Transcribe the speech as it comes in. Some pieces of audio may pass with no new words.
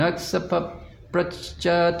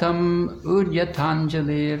Naksapa-prachatam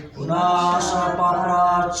udyatanjalir.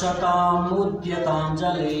 Punasapaprachatam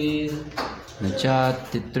udyatanjalir.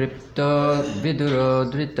 Nachati tripto viduro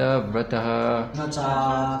drita vrataha.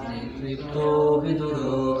 Nachati tripto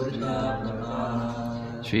viduro drita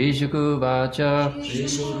vrataha. Shri Shukuvacha. Shri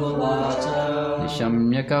Shukuvacha.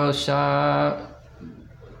 Nishamya kausha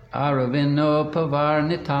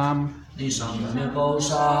aravinopavarnitam. Nishamya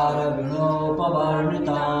kausara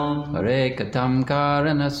vinopavarnitam. Hare katam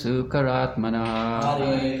karana sukaratmanaha.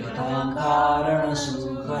 Hare katam karana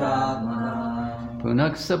sukaratmanaha.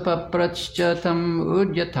 Punaksapa-prachatam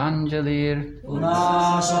udyatanjalir.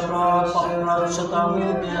 Punasapaprachatam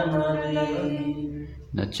udyatanjalir.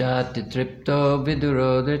 Nachati tripto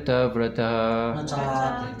viduro drita vrataha.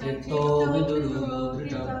 Nachati tripto viduro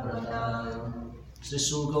drita vrataha. Shri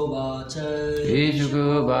Shukuvacha. Shri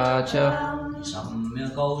Shukuvacha. Nishamya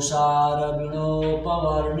kausara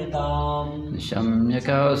vinopavarnitam. Nishamya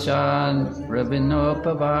kaushan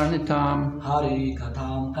rabinopavarnitam. Hari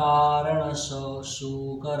katham karana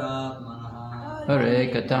sukaratmanaha. Hare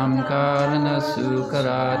katam karana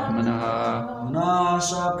sukaratmanaha.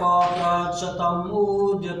 Punasapaprachatam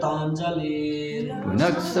udyatanjalir.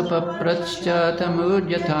 Punaksapa-prachatam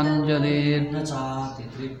udyatanjalir. Nachati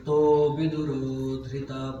tripto viduro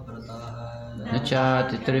drita vrataha.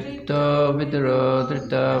 Nachati tripto viduro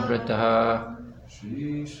drita vrataha.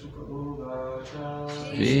 Shri Shukuvacha.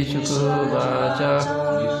 Shri Shukuvacha.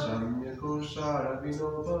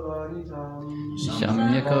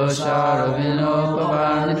 Nishamya koshara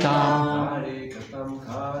vinopavarnitam.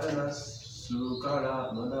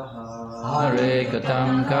 Hare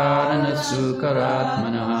katam karana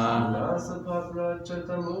sukaratmanaha.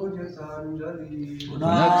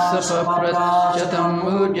 Punaksapa-prachatam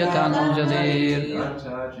udyatanjalir.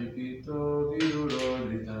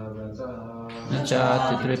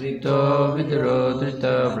 Nachati tripto viduro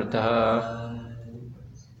drita vrataha.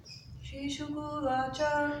 Shri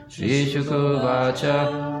Shukuvacha.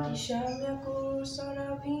 Nishamya kausara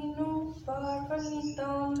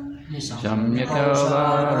vinopavarnitam. Nishamya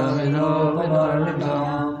kausara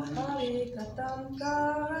vinopavarnitam. Hare katam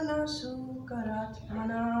karana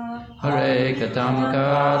sukaratmanaha. Hare katam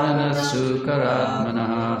karana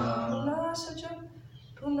sukaratmanaha.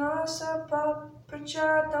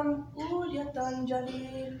 Punasapaprachatam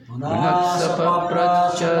udyatanjalir.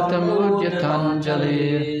 Punaksapa-prachatam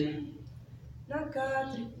udyatanjalir.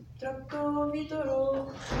 Nachati tripto viduro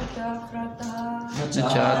drita vrataha.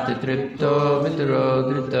 Nachati tripto viduro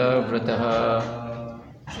drita vrataha.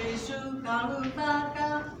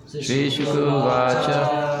 Shri Shukuvacha.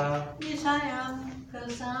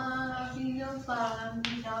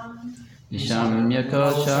 Nishamya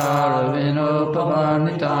koshara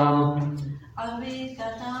vinopavarnitam.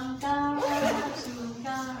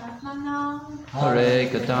 Hare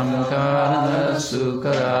katam karana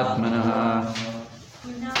sukaratmanaha.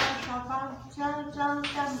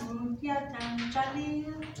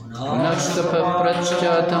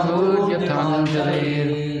 Punaksapa-prachatam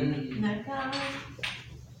udyatanjalir.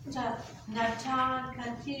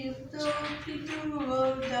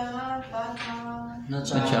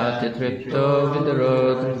 Nachati tripto viduro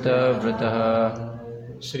drita vrataha.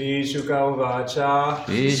 Shri Shukuvacha.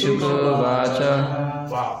 Shri Shukuvacha.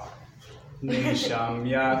 Wow.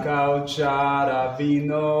 Nishamya kauchara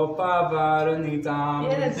vinopavarnitam.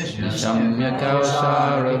 Nishamya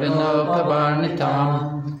kausara vinopavarnitam.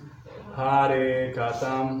 Hare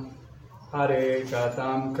katam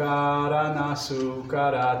karana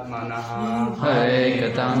sukaratmanaha. Hare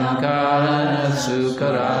katam karana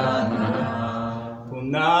sukaratmanaha.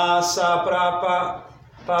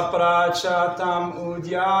 Punasapaprachatam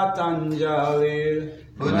udyatanjalir.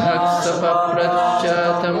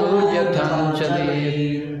 Punaksapa-prachatam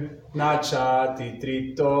udyatanjalir. Nachati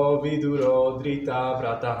tripto viduro drita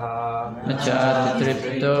vrataha. Nachati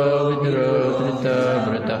tripto viduro drita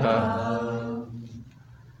vrataha.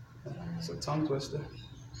 So tongue twister.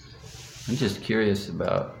 I'm just curious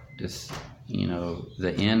about this,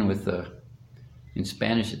 the N with in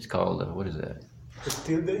Spanish it's called, what is that? The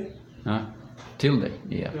tilde? Huh? Tilde,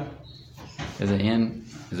 yeah. Is the N,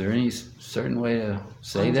 is there any certain way to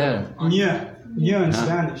say that? Yeah in Huh?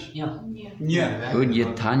 Spanish. Yeah. Yeah.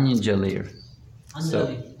 Udyatanjalir.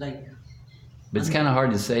 Anjali, like But it's kind of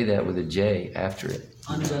hard to say that with a J after it.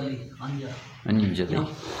 Anjali, Anja. Anjali.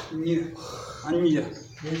 Anya.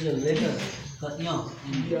 There's a letter, but So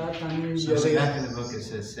back in the book it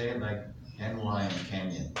says, say it like NY and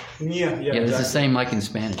Canyon. Yeah, Yeah, it's the exactly. same like in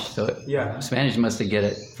Spanish. So Yeah. Spanish must have get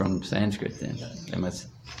it from Sanskrit then. That must.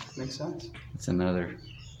 Makes sense. It's another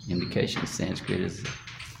indication Sanskrit is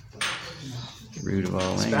the root of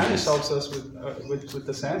all Spanish languages. helps us with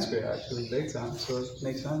the Sanskrit actually, big time. So it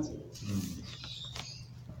makes sense.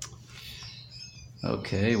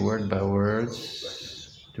 Okay, word by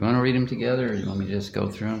words. Do you want to read them together, or do you want me to just go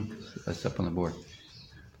through them? That's up on the board.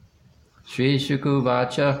 Shri Shuku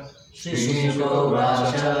Vacha. Shri Shuka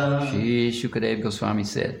Vacha. Shri Shukadev Goswami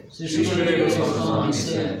said. Shri Shuka Goswami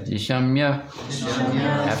said. Nishamya,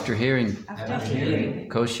 after hearing,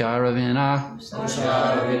 Kosharavina,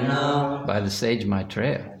 by the sage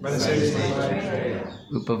Maitreya,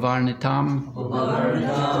 Upavarnitam,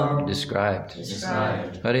 described,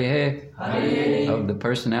 Harihe, of the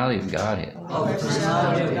personality of Godhead,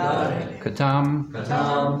 Katam,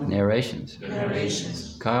 narrations,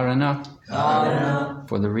 Karana,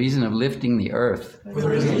 for the reason of lifting the earth,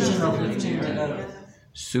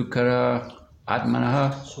 Sukara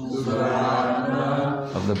Atmanaha,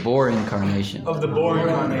 of the boar incarnation,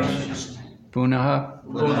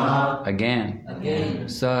 Punaha, again,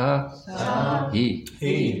 Saha, he,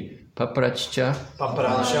 Paprachcha,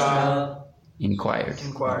 inquired,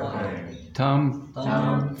 Tam,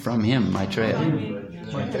 from him, Maitreya,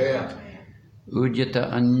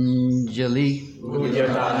 Ujjata Anjali,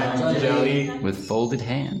 with folded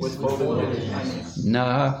hands,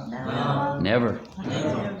 Na, never,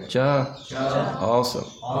 Cha, also,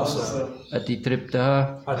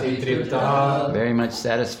 Atitriptaha, very much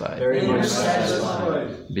satisfied,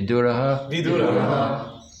 Viduraha,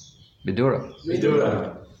 Vidura,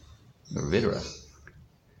 or Vidura,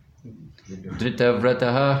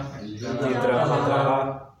 Dritavrataha,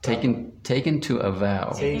 taken to a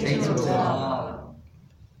vow.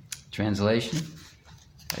 Translation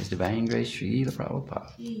by His Divine Grace Srila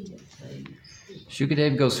Prabhupada.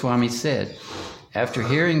 Shukadev Goswami said, after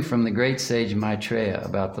hearing from the great sage Maitreya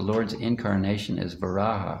about the Lord's incarnation as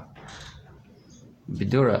Varaha,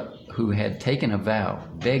 Vidura, who had taken a vow,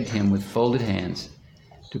 begged him with folded hands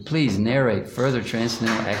to please narrate further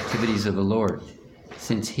transcendental activities of the Lord,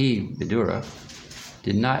 since he, Vidura,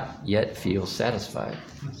 did not yet feel satisfied.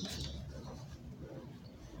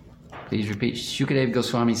 Please repeat. Shukadev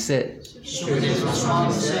Goswami said,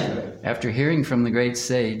 after hearing from the great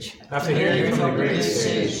sage, Maitreya,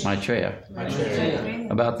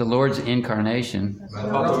 about the Lord's incarnation,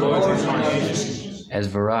 as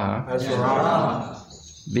Varaha,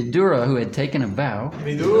 Vidura, who had taken a vow,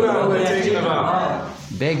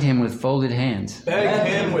 begged him with folded hands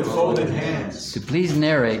to please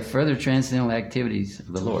narrate further transcendental activities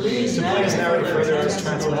of the Lord.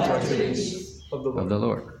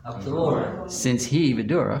 Of the Lord. Since he,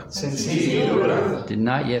 Vidura, did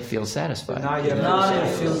not yet feel satisfied.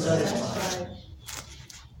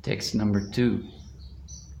 Text number 2.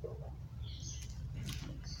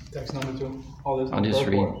 Text number 2. I'll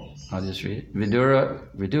just read it. Vidura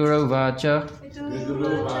Vacha.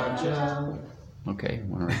 Okay,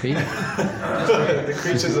 want to repeat? The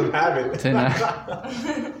creatures of habit.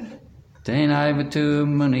 Tenaivatu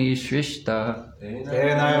Muni Shrishta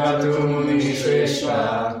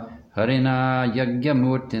Harina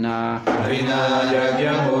Yagyamurtina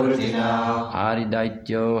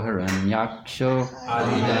Aridaityo Hiranyaksho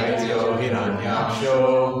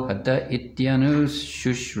Hata Ityanu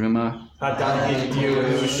Shushruma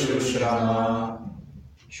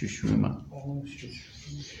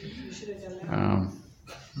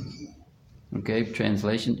Okay,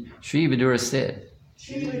 translation. Sri Vidura said,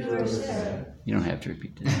 you don't have to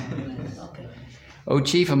repeat that. O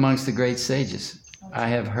chief amongst the great sages, I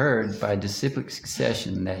have heard by disciplic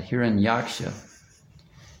succession that Hiranyaksha,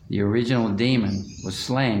 the original demon, was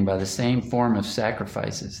slain by the same form of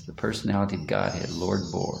sacrifices the personality of Godhead, Lord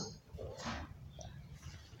bore.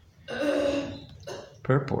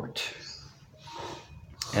 Purport.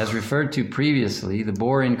 As referred to previously, the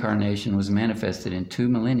boar incarnation was manifested in 2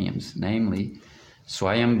 millenniums, namely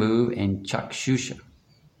Swayambhu and Chakshusha.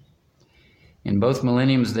 In both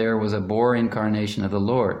millenniums there was a boar incarnation of the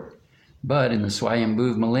Lord, but in the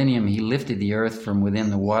Swayambhu millennium he lifted the earth from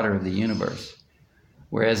within the water of the universe,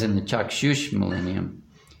 whereas in the Chakshush millennium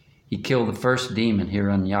he killed the first demon,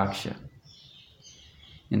 Hiranyaksha.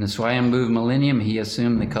 In the Swayambhu millennium he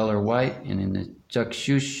assumed the color white, and in the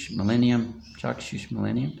Chakshush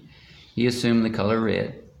millennium, he assumed the color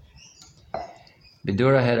red.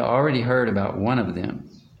 Vidura had already heard about one of them,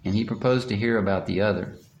 and he proposed to hear about the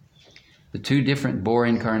other. The 2 different boar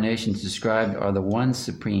incarnations described are the one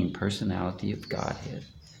supreme personality of Godhead.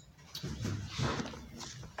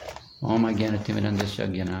 Om Agyanatimirandasya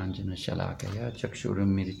Gyananjana Shalakaya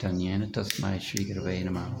Chakshurum Miritanyena Tasmai Shri Gurave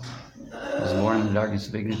Namah. I was born in the darkness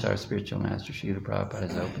of ignorance. Our spiritual master Srila Prabhupada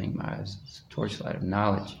is opening my eyes. It's a torchlight of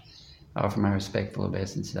knowledge. I offer my respectful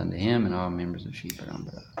obeisances unto him and all members of Sri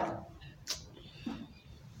Parampara.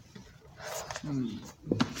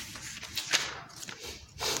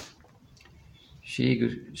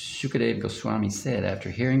 Shukadeva Goswami said, after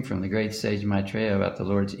hearing from the great sage Maitreya about the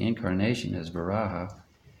Lord's incarnation as Varaha,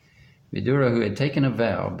 Vidura, who had taken a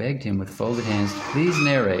vow, begged him with folded hands to please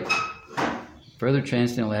narrate further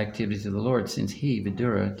transcendental activities of the Lord, since he,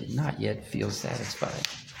 Vidura, did not yet feel satisfied.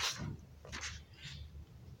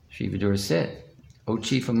 Sri Vidura said, O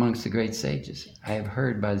chief amongst the great sages, I have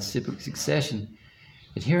heard by the succession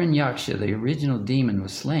that Hiranyaksha, the original demon,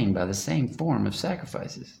 was slain by the same form of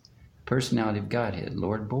sacrifices, the personality of Godhead,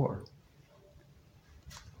 Lord Boar.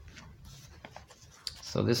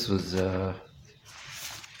 So this was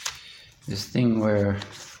this thing where,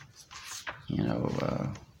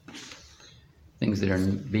 things that are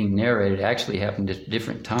being narrated actually happened at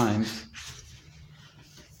different times.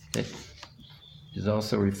 That is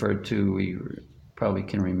also referred to, we probably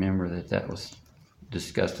can remember that was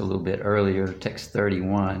discussed a little bit earlier, text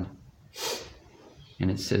 31. And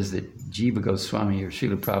it says that Jiva Goswami, or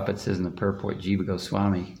Srila Prabhupada says in the purport, Jiva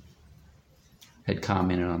Goswami had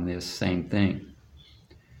commented on this same thing.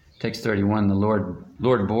 Text 31, the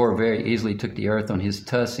Lord Boar very easily took the earth on his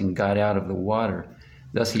tusks and got out of the water.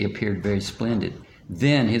 Thus he appeared very splendid.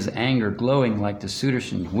 Then, his anger glowing like the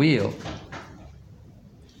Sudarshan wheel,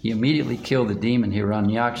 he immediately killed the demon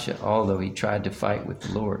Hiranyaksha, although he tried to fight with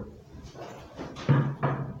the Lord.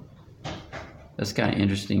 That's kind of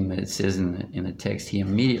interesting that it says in the text, he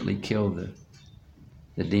immediately killed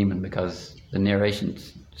the demon, because the narration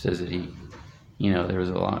says that he, there was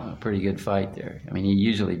a pretty good fight there. I mean, he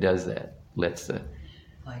usually does that, lets the,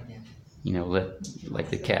 like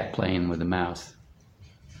the cat playing with the mouse,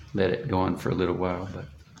 let it go on for a little while. But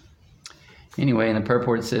anyway, in the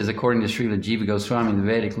purport it says, according to Srila Jiva Goswami, the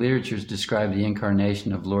Vedic literatures describe the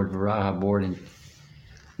incarnation of Lord Varaha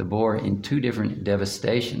the boar in two different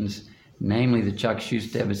devastations, namely the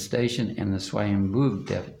Chakshus devastation and the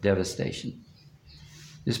Swayambhu devastation.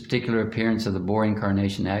 This particular appearance of the boar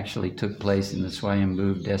incarnation actually took place in the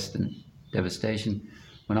Swayambhu devastation,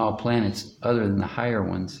 when all planets other than the higher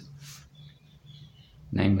ones,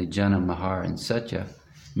 namely Jana, Mahar, and Satya,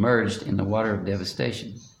 merged in the water of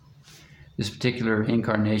devastation. This particular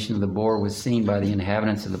incarnation of the boar was seen by the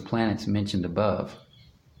inhabitants of the planets mentioned above.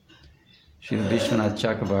 Srila Vishwanath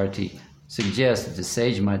Chakravarti suggests that the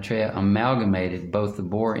sage Maitreya amalgamated both the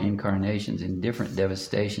boar incarnations in different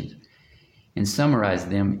devastations and summarized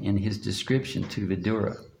them in his description to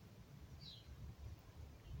Vidura.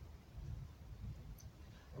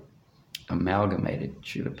 Amalgamated,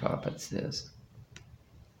 Srila Prabhupada says.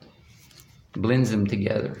 Blends them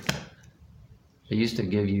together. They used to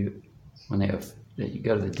give you, when you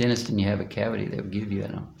go to the dentist and you have a cavity, they would give you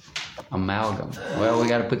an amalgam. Well, we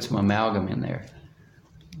got to put some amalgam in there.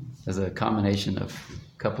 As a combination of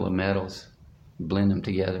a couple of metals, blend them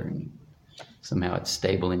together, and somehow it's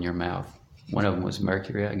stable in your mouth. One of them was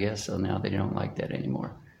mercury, I guess, so now they don't like that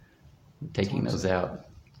anymore. Taking those out.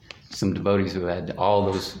 Some devotees who had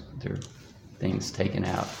all their things taken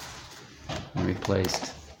out and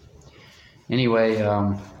replaced. Anyway,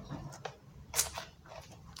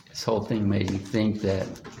 this whole thing made me think that,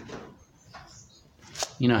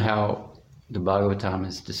 how the Bhagavatam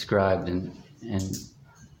is described, and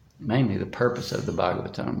mainly the purpose of the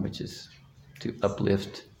Bhagavatam, which is to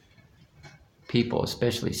uplift people,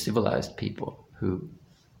 especially civilized people, who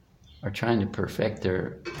are trying to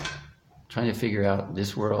figure out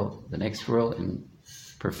this world, the next world, and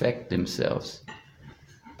perfect themselves.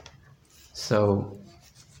 So,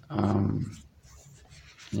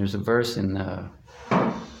 there's a verse in the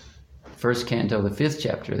first canto, the 5th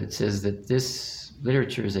chapter, that says that this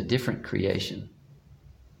literature is a different creation.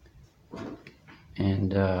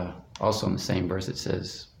 And also in the same verse it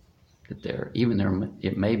says that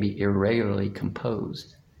it may be irregularly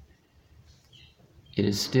composed, it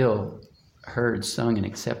is still heard, sung, and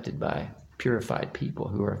accepted by purified people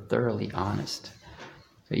who are thoroughly honest.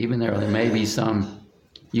 So even though there may be some,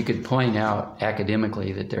 you could point out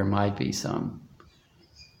academically that there might be some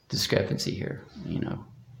discrepancy here.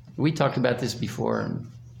 We talked about this before, and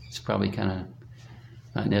it's probably kind of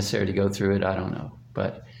not necessary to go through it. I don't know.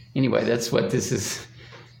 But anyway, that's what this is.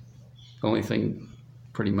 The only thing,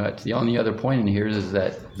 pretty much. The only other point in here is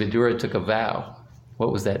that Vidura took a vow.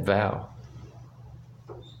 What was that vow?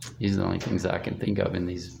 These are the only things I can think of in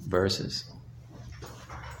these verses.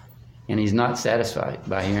 And he's not satisfied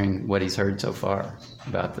by hearing what he's heard so far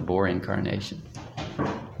about the boar incarnation.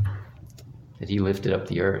 That he lifted up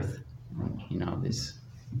the earth. These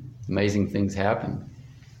amazing things happened.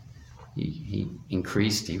 He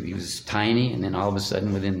increased. He was tiny, and then all of a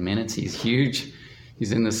sudden, within minutes, he's huge.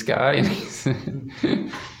 He's in the sky,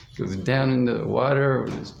 and goes down into the water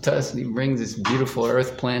with his tusk, and he brings this beautiful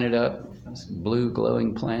earth planet up, this blue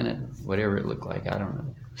glowing planet, whatever it looked like, I don't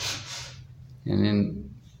know. And then,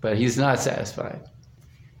 but he's not satisfied.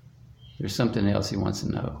 There's something else he wants to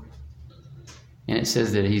know. And it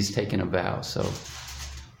says that he's taken a vow. So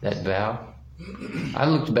that vow, I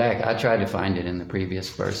looked back, I tried to find it in the previous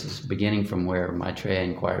verses, beginning from where Maitreya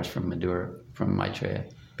inquires from Maitreya.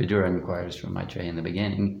 Vidura inquires from Maitreya in the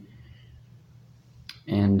beginning.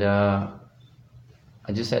 And I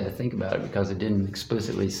just had to think about it because it didn't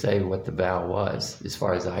explicitly say what the vow was, as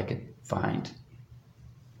far as I could find.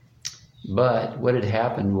 But what had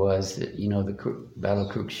happened was that, the Battle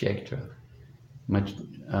of Kurukshetra,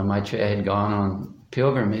 Maitreya had gone on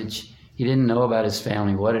pilgrimage. He didn't know about his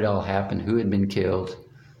family, what had all happened, who had been killed,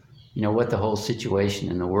 what the whole situation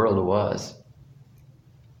in the world was.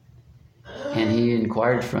 And he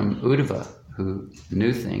inquired from Uddhava, who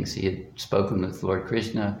knew things. He had spoken with Lord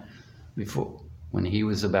Krishna before, when he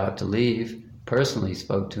was about to leave, personally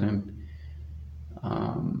spoke to him.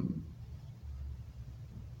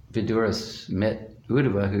 Vidura met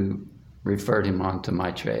Uddhava, who referred him on to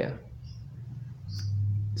Maitreya.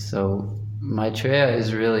 So Maitreya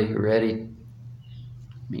is really ready.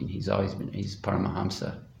 He's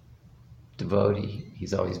Paramahamsa devotee.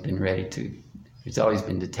 He's always been he's always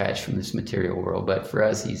been detached from this material world. But for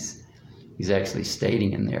us, he's actually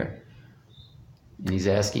stating in there, and he's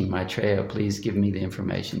asking Maitreya, please give me the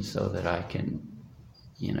information so that I can,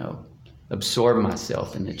 absorb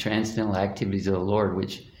myself in the transcendental activities of the Lord,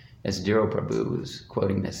 which, as Dhiro Prabhu was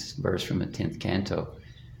quoting this verse from the 10th canto,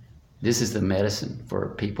 this is the medicine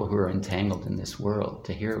for people who are entangled in this world,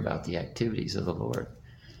 to hear about the activities of the Lord.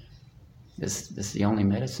 This is the only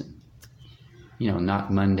medicine.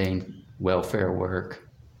 Not mundane welfare work.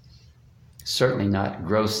 Certainly not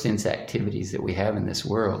gross sense activities that we have in this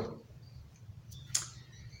world.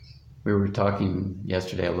 We were talking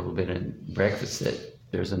yesterday a little bit at breakfast that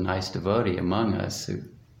there's a nice devotee among us who,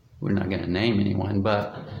 we're not going to name anyone,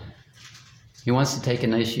 but he wants to take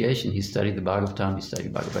initiation. He studied the Bhagavatam, he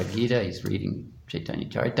studied Bhagavad Gita, he's reading Chaitanya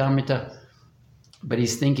Charitamrita, but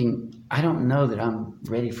he's thinking, I don't know that I'm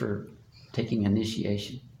ready for taking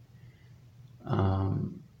initiation.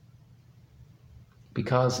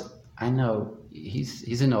 Because I know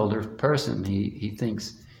he's an older person. He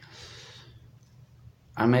thinks,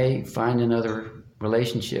 I may find another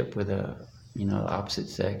relationship with opposite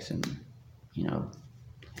sex, and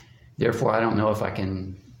therefore I don't know if I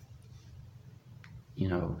can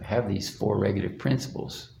have these 4 regulative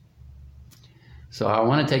principles. So I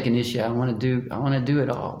want to take initiation. I want to do it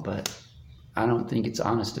all, but I don't think it's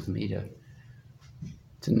honest of me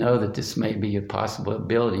to know that this may be a possible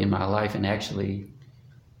ability in my life. And actually,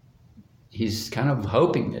 he's kind of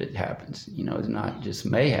hoping that it happens. It's not just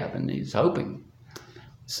may happen, he's hoping.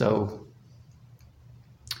 So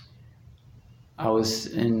I was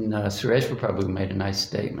in, Sureshwar Prabhu made a nice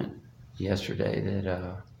statement yesterday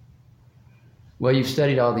that, well, you've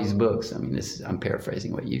studied all these books. I'm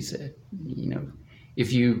paraphrasing what you said.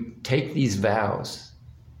 If you take these vows,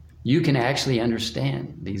 you can actually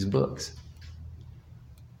understand these books.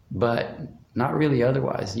 But not really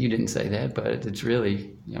otherwise. You didn't say that, but it's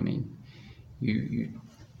really, you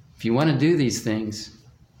if you want to do these things,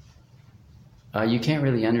 you can't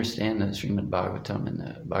really understand the Srimad Bhagavatam and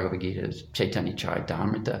the Bhagavad Gita, Chaitanya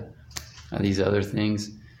Charitamrita, these other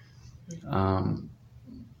things.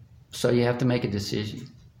 So you have to make a decision.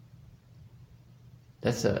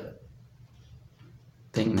 That's a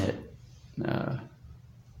thing that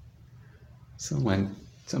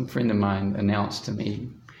some friend of mine announced to me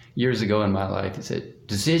years ago in my life. He said,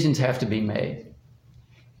 decisions have to be made.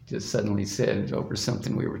 Just suddenly said over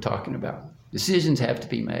something we were talking about. Decisions have to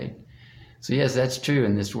be made. So yes, that's true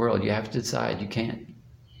in this world. You have to decide. You can't,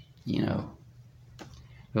 a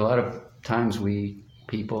lot of times me,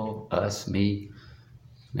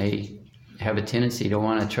 may have a tendency to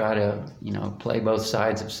want to try to, play both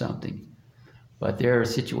sides of something. But there are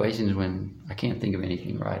situations when I can't think of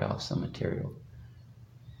anything right off, some material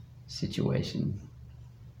situation.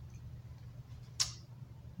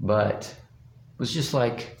 But it was just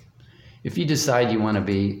like, if you decide you want to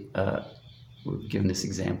be, we've given this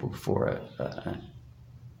example before,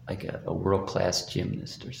 a world-class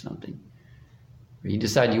gymnast or something. Or you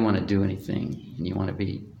decide you want to do anything and you want to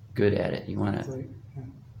be good at it. You want to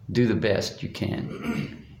do the best you can.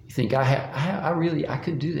 You think, I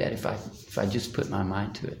could do that if I just put my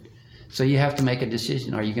mind to it. So you have to make a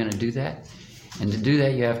decision. Are you going to do that? And to do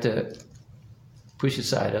that, you have to push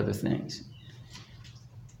aside other things.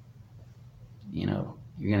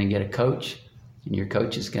 You're going to get a coach, and your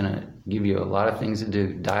coach is going to give you a lot of things to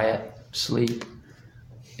do: diet, sleep,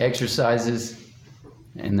 exercises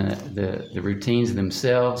and the routines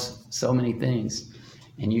themselves, so many things.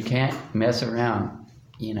 And you can't mess around,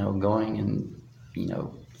 going and,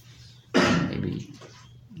 maybe,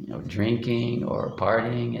 drinking or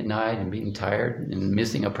partying at night and being tired and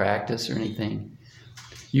missing a practice or anything.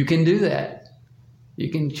 You can do that. You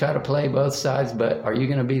can try to play both sides, but are you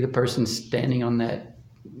going to be the person standing on that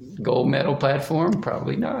gold medal platform?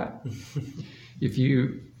 Probably not. If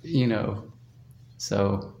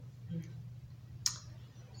so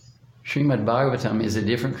Srimad Bhagavatam is a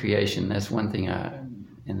different creation. That's one thing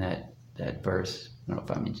in that verse. I don't know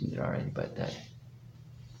if I mentioned it already, but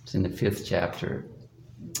it's in the 5th chapter.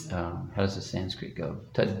 How does the Sanskrit go?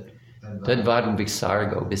 Tadvad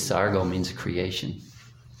Visargo. Visargo means creation.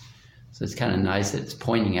 So it's kind of nice that it's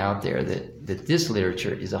pointing out there that this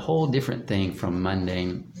literature is a whole different thing from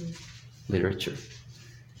mundane literature.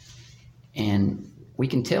 And we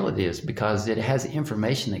can tell it is because it has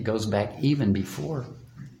information that goes back even before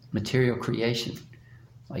material creation.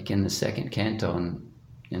 Like in the 2nd canto,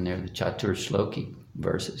 and there the Chatur Shloki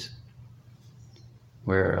verses,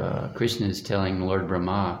 where Krishna is telling Lord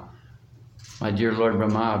Brahma, my dear Lord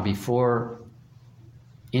Brahma, before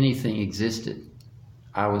anything existed,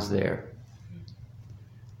 I was there.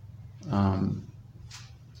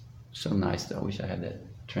 So nice, though. I wish I had that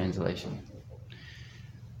translation.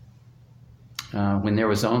 When there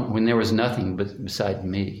was nothing beside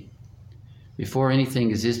me. Before anything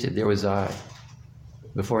existed, there was I.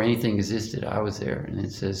 Before anything existed, I was there. And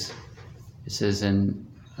it says, and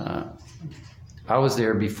I was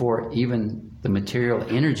there before even the material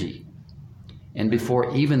energy, and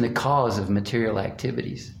before even the cause of material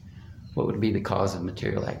activities. What would be the cause of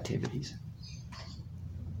material activities?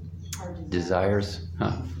 Desires,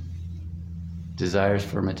 Desires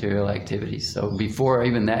for material activities. So before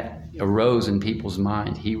even that arose in people's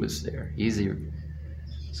mind, he was there. He's here.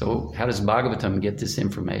 So how does Bhagavatam get this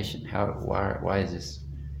information? Why is this?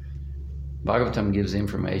 Bhagavatam gives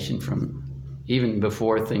information from even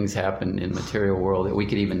before things happened in the material world that we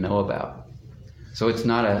could even know about. So it's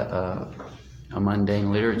not a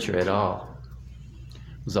mundane literature at all.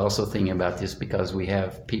 I was also thinking about this because we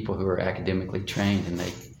have people who are academically trained and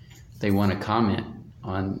they want to comment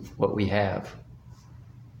on what we have.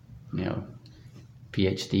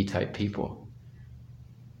 PhD type people.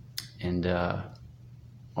 And I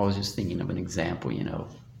was just thinking of an example,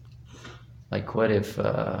 like what if,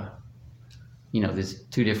 there's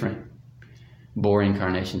 2 different Boar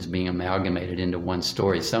incarnations being amalgamated into one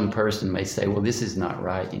story. Some person may say, well, this is not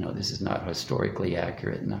right, this is not historically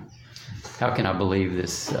accurate. And how can I believe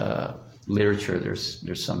this literature?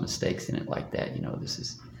 There's some mistakes in it like that, this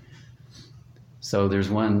is. So there's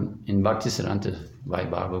one in Bhaktisiddhanta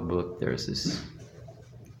Vaibhava book, there's this,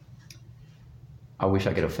 I wish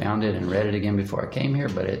I could have found it and read it again before I came here,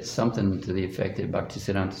 but it's something to the effect that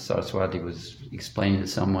Bhaktisiddhanta Saraswati was explaining to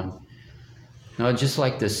someone. Just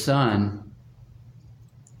like the sun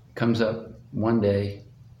comes up one day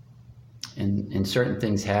and certain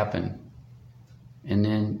things happen, and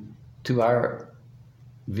then to our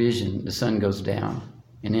vision, the sun goes down,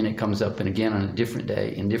 and then it comes up and again on a different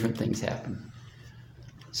day and different things happen.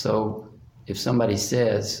 So if somebody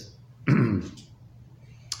says,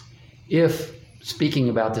 if speaking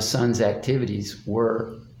about the sun's activities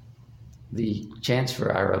were the chance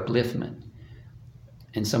for our upliftment,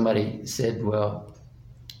 and somebody said, well,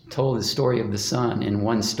 told the story of the sun in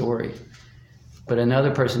one story, but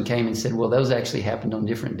another person came and said, well, those actually happened on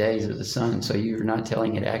different days of the sun, so you're not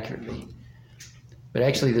telling it accurately. But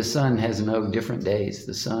actually the sun has no different days.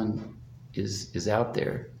 The sun is out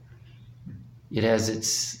there. It has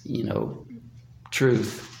its,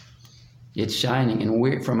 truth. It's shining,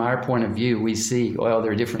 and from our point of view, we see, well,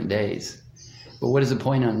 there are different days. But what is the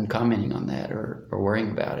point on commenting on that or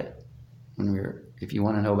worrying about it? If you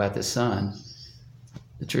want to know about the sun,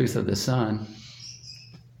 the truth of the sun.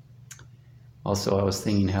 Also, I was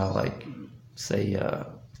thinking how, say,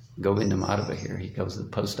 Govinda Madhava here, he goes to the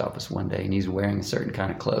post office one day and he's wearing a certain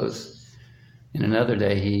kind of clothes. And another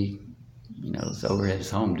day he, is over at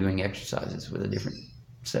his home doing exercises with a different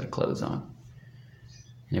set of clothes on.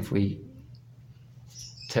 And if we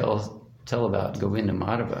tell about Govinda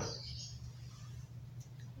Madhava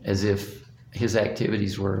as if his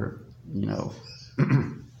activities were,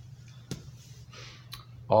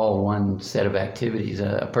 all one set of activities,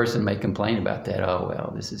 a person may complain about that. Oh,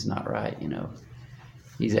 well, this is not right,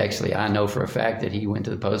 He's actually, I know for a fact that he went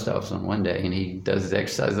to the post office on one day and he does his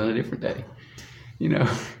exercise on a different day,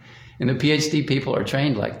 And the PhD people are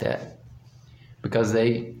trained like that because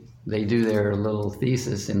they do their little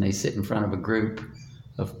thesis and they sit in front of a group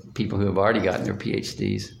of people who have already gotten their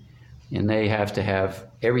PhDs And they have to have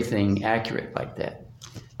everything accurate like that.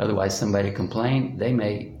 Otherwise, somebody complain, they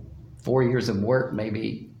may, 4 years of work may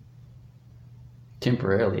be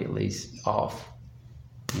temporarily at least off,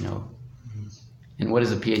 you know. And what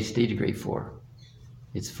is a PhD degree for?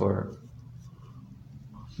 It's for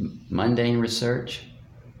mundane research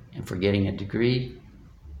and for getting a degree.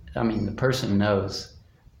 I mean, the person knows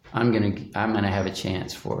I'm gonna have a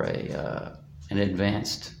chance for an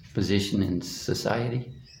advanced position in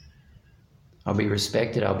society. I'll be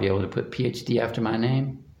respected. I'll be able to put PhD after my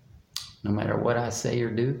name. No matter what I say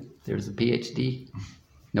or do, there's a PhD.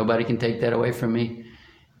 Nobody can take that away from me.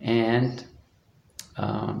 And,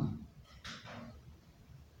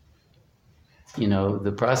 you know,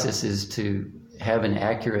 the process is to have an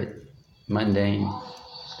accurate, mundane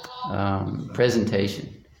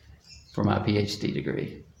presentation for my PhD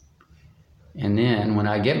degree. And then when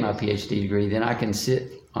I get my PhD degree, then I can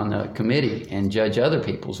sit on the committee and judge other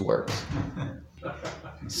people's works.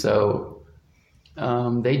 So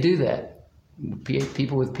they do that.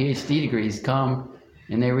 People with PhD degrees come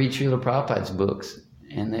and they read Srila Prabhupada's books,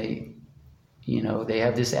 and they, you know, they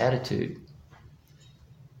have this attitude,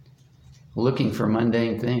 looking for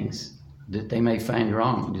mundane things that they may find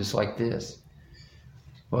wrong, just like this.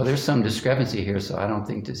 Well, there's some discrepancy here, so I don't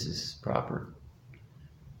think this is proper.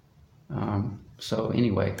 So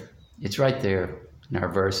anyway, it's right there in our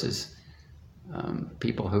verses.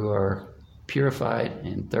 People who are purified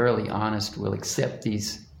and thoroughly honest will accept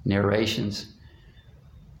these narrations,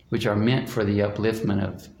 which are meant for the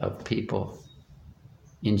upliftment of people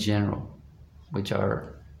in general, which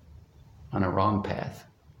are on a wrong path.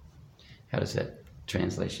 How does that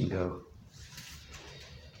translation go?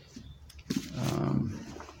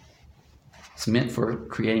 It's meant for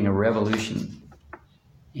creating a revolution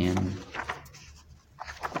in,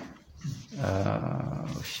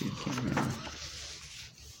 can't remember.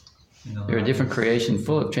 They're a different creation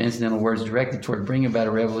full of transcendental words directed toward bringing about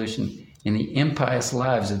a revolution in the impious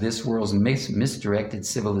lives of this world's misdirected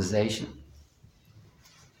civilization.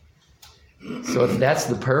 So if that's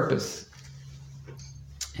the purpose,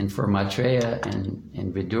 and for Maitreya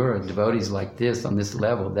and Vidura, devotees like this on this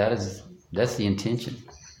level, that's the intention.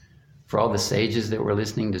 For all the sages that were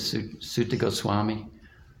listening to Sutta Goswami,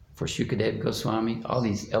 for Shukadev Goswami, all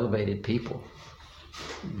these elevated people,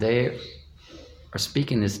 they are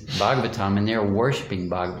speaking this Bhagavatam and they're worshiping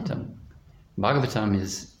Bhagavatam. Bhagavatam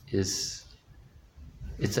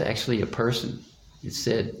it's actually a person. It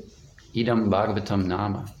said, Idam Bhagavatam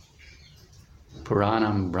Nama,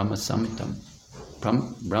 Puranam Brahma Samhitam.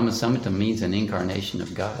 Brahma Samhitam means an incarnation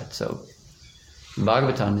of God. So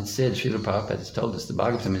Bhagavatam, it said, Srila Prabhupada has told us, the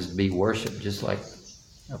Bhagavatam is to be worshipped just like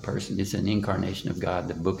a person. It's an incarnation of God,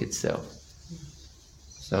 the book itself.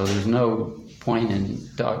 So there's no point in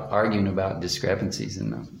arguing about discrepancies in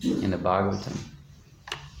the Bhagavatam.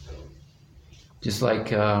 Just like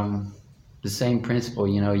the same principle,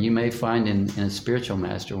 you know, you may find in a spiritual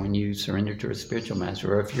master, when you surrender to a spiritual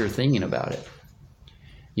master, or if you're thinking about it,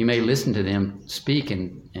 you may listen to them speak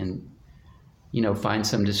and you know, find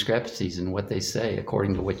some discrepancies in what they say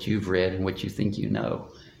according to what you've read and what you think you know.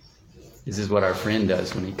 This is what our friend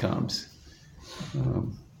does when he comes.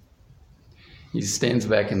 He stands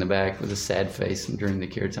back in the back with a sad face during the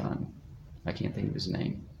kirtan. I can't think of his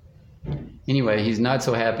name. Anyway, he's not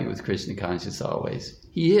so happy with Krishna consciousness always.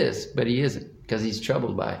 He is, but he isn't, because he's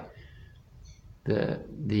troubled by the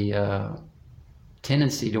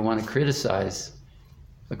tendency to want to criticize,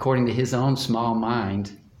 according to his own small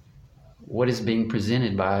mind, what is being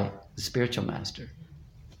presented by the spiritual master.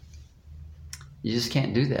 You just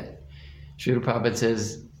can't do that. Srila Prabhupada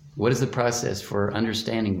says, what is the process for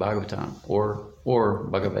understanding Bhagavatam or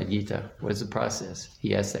Bhagavad Gita? What is the process?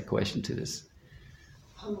 He asked that question to this.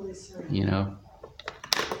 Humbly serve. You know?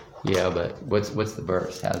 Yeah, but what's the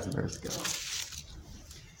verse? How does the verse go?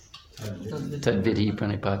 Tadvidhi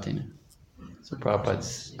pranipatina. So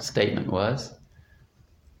Prabhupada's statement was,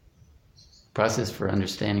 process for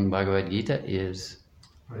understanding Bhagavad Gita is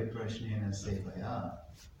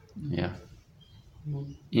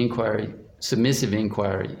inquiry, submissive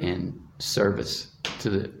inquiry and service to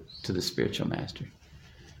the spiritual master.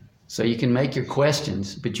 So you can make your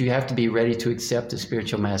questions, but you have to be ready to accept the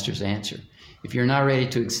spiritual master's answer. If you're not ready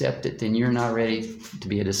to accept it, then you're not ready to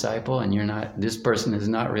be a disciple, and this person is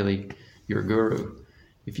not really your guru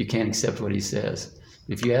if you can't accept what he says.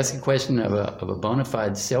 If you ask a question of a bona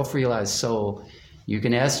fide self-realized soul, you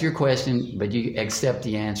can ask your question, but you accept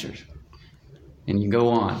the answers. And you go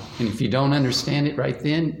on. And if you don't understand it right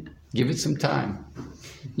then, give it some time.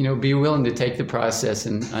 You know, be willing to take the process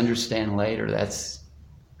and understand later. That's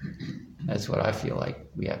what I feel like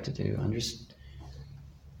we have to do.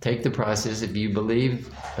 take the process. If you believe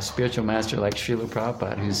a spiritual master like Srila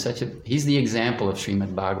Prabhupada, he's the example of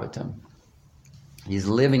Srimad Bhagavatam. He's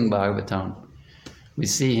living Bhagavatam. We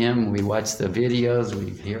see him, we watch the videos,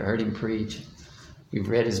 we've heard him preach, we've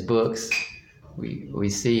read his books, we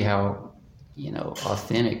see how,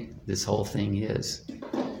 authentic this whole thing is.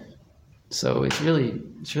 So it's really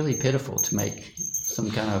pitiful to make some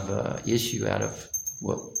kind of issue out of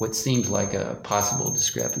what seems like a possible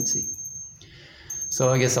discrepancy. So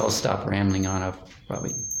I guess I'll stop rambling on. I've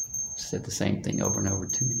probably said the same thing over and over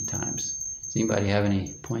too many times. Does anybody have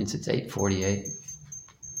any points? It's 8:48.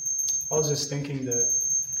 I was just thinking that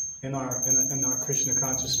in our Krishna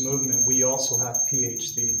conscious movement, we also have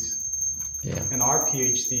PhDs. Yeah. And our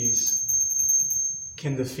PhDs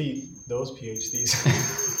can defeat those PhDs.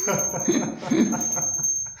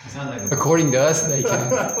 According to us, they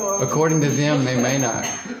can. According to them, they may not.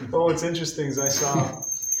 Well, what's interesting is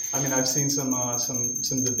I've seen some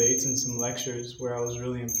debates and some lectures where I was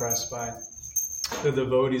really impressed by the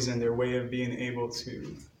devotees and their way of being able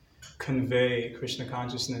to convey Krishna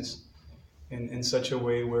consciousness in such a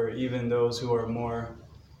way where even those who are more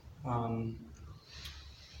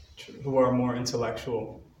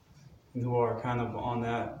intellectual and who are kind of on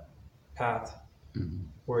that path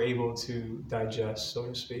were able to digest, so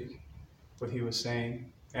to speak, what he was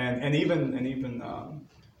saying, and even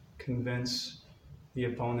convince the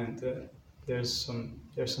opponent that there's some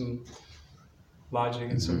logic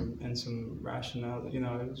and some rationale.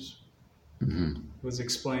 It was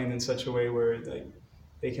explained in such a way where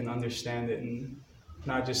they can understand it and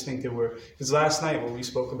not just think that because last night what we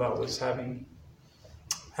spoke about was having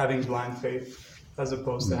blind faith as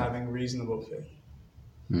opposed to having reasonable faith.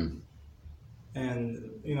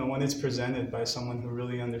 And when it's presented by someone who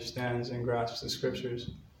really understands and grasps the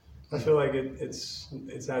scriptures, I feel like it's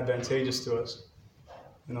advantageous to us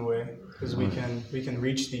in a way, because we can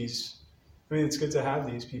reach these. I mean, it's good to have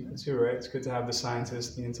these people too, right? It's good to have the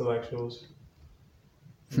scientists, the intellectuals,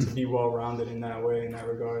 and to be well-rounded in that way, in that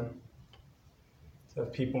regard. To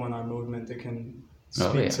have people in our movement that can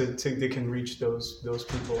speak that can reach those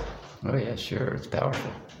people. Oh yeah, sure, it's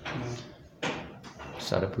powerful.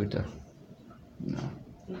 Sariputta,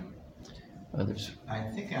 others. I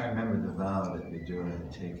think I remember the vow that Vidura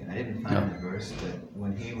had taken. I didn't find the verse, but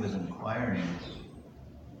when he was inquiring,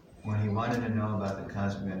 when he wanted to know about the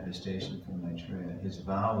cosmic manifestation from Maitreya, his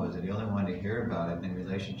vow was that he only wanted to hear about it in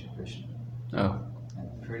relation to Krishna. Oh. I'm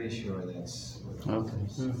pretty sure that's what Okay.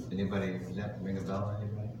 Anybody, does that ring a bell,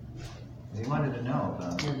 anybody? He wanted to know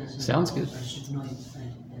about it. Sounds good.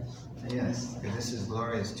 Yes, because this is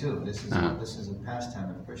glorious too. This is a pastime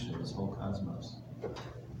of Krishna, this whole cosmos.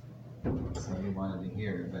 So he wanted to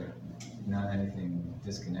hear, but not anything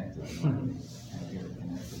disconnected. He wanted to hear it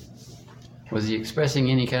connected. Was he expressing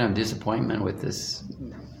any kind of disappointment with this,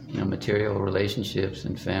 material relationships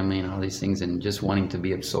and family and all these things, and just wanting to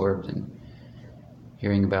be absorbed and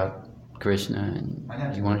hearing about Krishna, and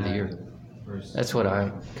he wanted to hear? That's what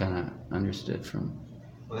I kind of understood from.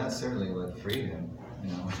 Well, that's certainly what freed him.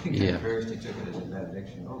 At first he took it as a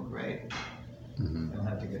benediction. Oh, great! I don't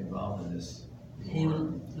have to get involved in this. He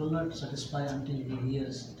will not satisfy until he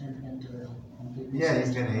hears and completely. Yeah,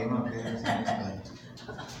 he's going to aim up there.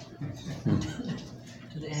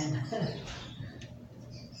 To the end.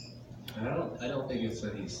 I don't think it's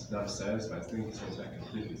that he's not satisfied. I think he's not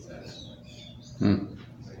completely satisfied.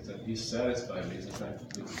 Like that he's satisfied, but he's not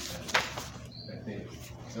completely satisfied. I think.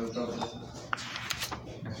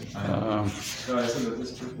 No, I said that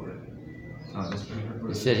this report.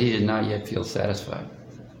 He said he did not yet feel satisfied.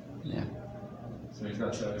 Yeah. So he's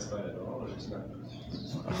not satisfied at all, or he's not?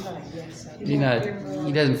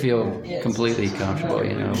 He doesn't feel completely comfortable,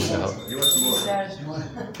 without. He wants more.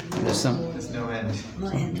 There's some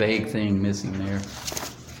vague thing missing there.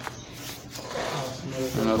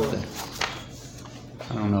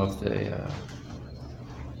 I don't know if they.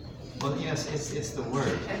 Well, yes, it's the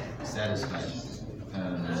word satisfied.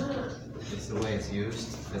 It's the way it's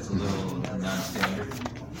used that's a little non-standard.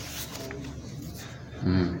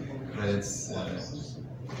 But it's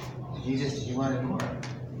he wanted more.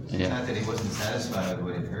 It's not that he wasn't satisfied with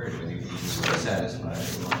what he heard, but he was so satisfied that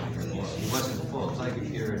he wanted to hear more. He wasn't full. It's like if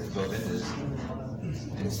you're at Govinda's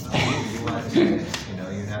and you want to finish,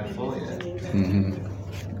 you're not full yet.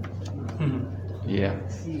 Yeah.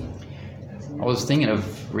 I was thinking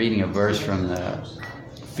of reading a verse from the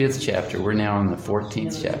 5th chapter. We're now in the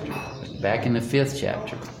 14th chapter. Back in the 5th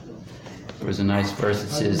chapter, there was a nice verse that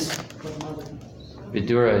says,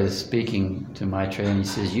 Vidura is speaking to Maitreya, and he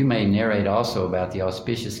says, "You may narrate also about the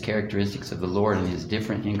auspicious characteristics of the Lord in his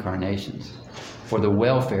different incarnations. for the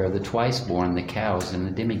welfare of the twice-born, the cows, and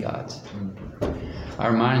the demigods.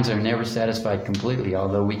 Our minds are never satisfied completely,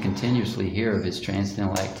 although we continuously hear of his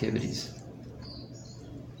transcendental activities.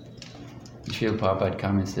 Srila Prabhupada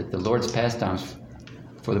comments that the Lord's pastimes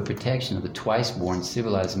for the protection of the twice-born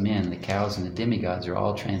civilized men, the cows, and the demigods are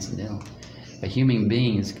all transcendental. A human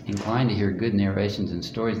being is inclined to hear good narrations and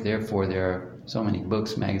stories, therefore there are so many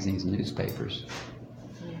books, magazines, and newspapers.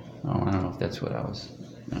 Oh, I don't know if that's what I was,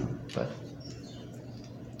 but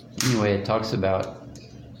anyway, it talks about,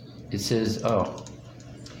 it says,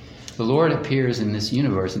 the Lord appears in this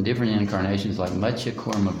universe in different incarnations like Matsya,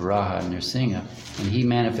 Kurma, Varaha, and Nrsimha, and he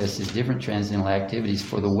manifests his different transcendental activities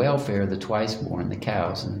for the welfare of the twice-born, the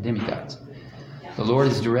cows, and the demigods. The Lord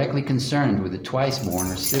is directly concerned with the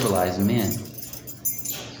twice-born or civilized men.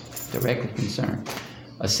 Directly concerned.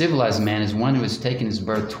 A civilized man is one who has taken his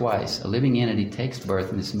birth twice. A living entity takes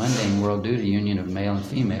birth in this mundane world due to union of male and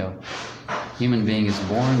female. Human being is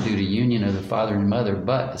born due to union of the father and mother,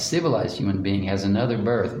 but a civilized human being has another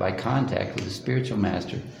birth by contact with the spiritual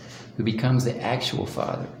master who becomes the actual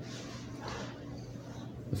father.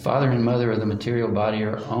 The father and mother of the material body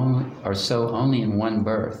are so only in one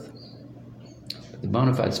birth. But the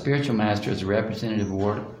bona fide spiritual master as a representative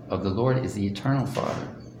of the Lord is the eternal father.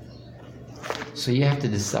 So you have to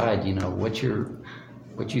decide, what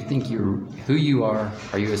you think who you are.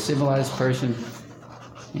 Are you a civilized person?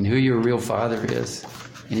 And who your real father is.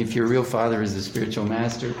 And if your real father is the spiritual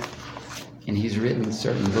master, and he's written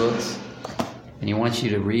certain books, and he wants you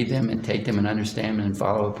to read them and take them and understand them and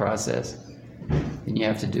follow a process, then you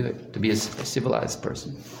have to do it to be a civilized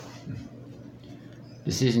person.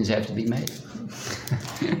 Decisions have to be made.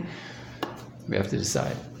 We have to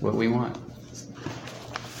decide what we want.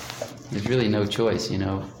 There's really no choice,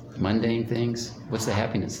 mundane things. What's the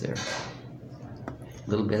happiness there?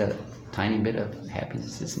 Tiny bit of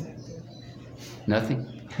happiness, isn't it? Nothing?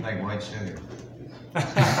 Like white sugar.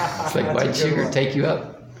 It's like white sugar, take you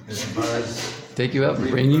up. Take you up and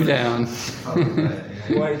bring you down.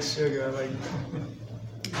 White sugar, I like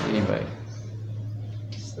Anyway.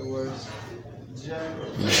 it's the worst.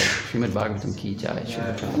 Srimad Bhagavatam ki jai.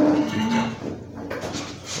 Srimad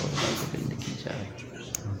Bhagavatam ki jai.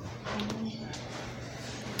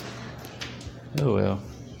 Oh well.